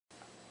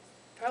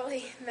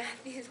Probably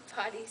Matthew's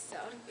Potty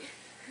song.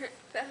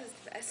 That was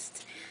the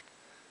best.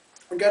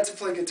 We got to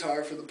play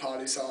guitar for the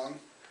Potty song.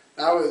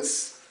 That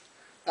was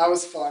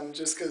fun,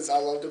 just because I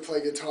love to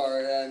play guitar,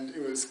 and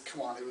it was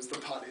the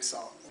Potty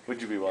song.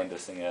 Would you be willing to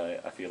sing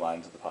a few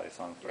lines of the Potty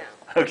song for us?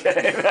 No.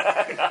 Okay,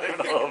 not even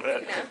a little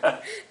bit.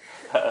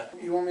 No.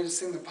 You want me to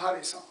sing the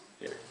Potty song?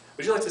 Yeah.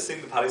 Would you like to sing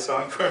the Potty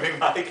song for me,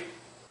 Mike?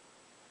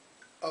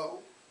 Oh.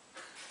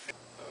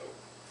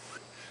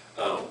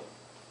 Oh.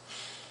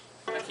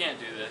 I can't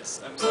do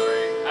this. I'm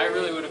sorry. I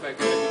really would if I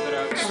could, but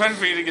I It's time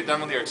for you to get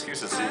done with your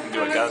excuses so you can do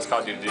what God's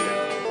called you to do.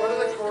 What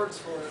are the chords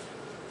for it?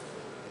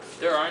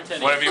 There aren't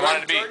any. Whatever you want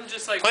it to be. Jordan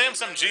just, like, Play him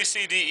some G,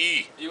 C, D,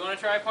 E. Do you want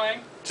to try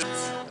playing?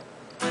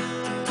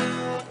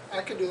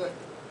 I could do that.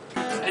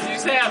 Did you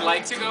say I'd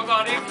like to go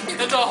potty?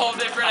 That's a whole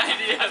different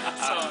idea of the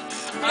song.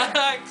 I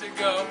like to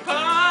go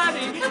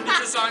potty.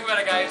 It's a song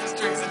about a guy who just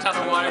drinks a ton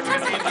of water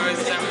because he enjoys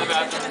his time in the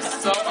bathroom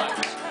so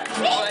much.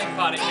 Playing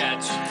potty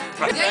catch.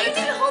 Yeah, you need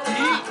to hold the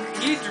book.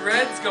 He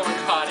dreads going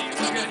potty.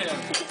 Look at him.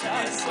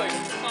 He's like,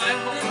 I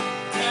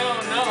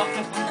don't know.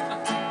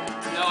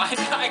 No,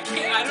 I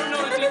can't. I don't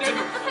know what to do.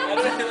 I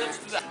don't know what to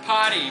do.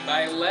 Potty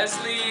by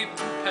Leslie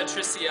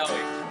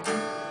Patricielli.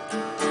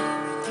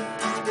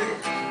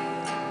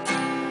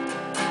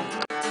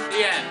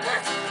 The end.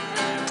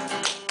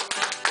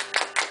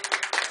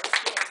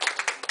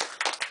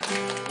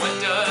 What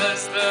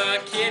does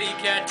the kitty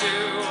cat do?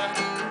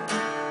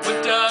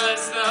 What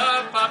does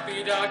the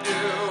puppy dog do?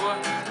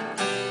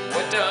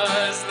 What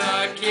does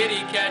the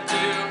kitty cat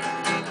do?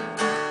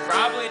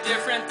 Probably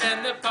different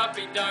than the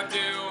puppy dog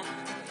do.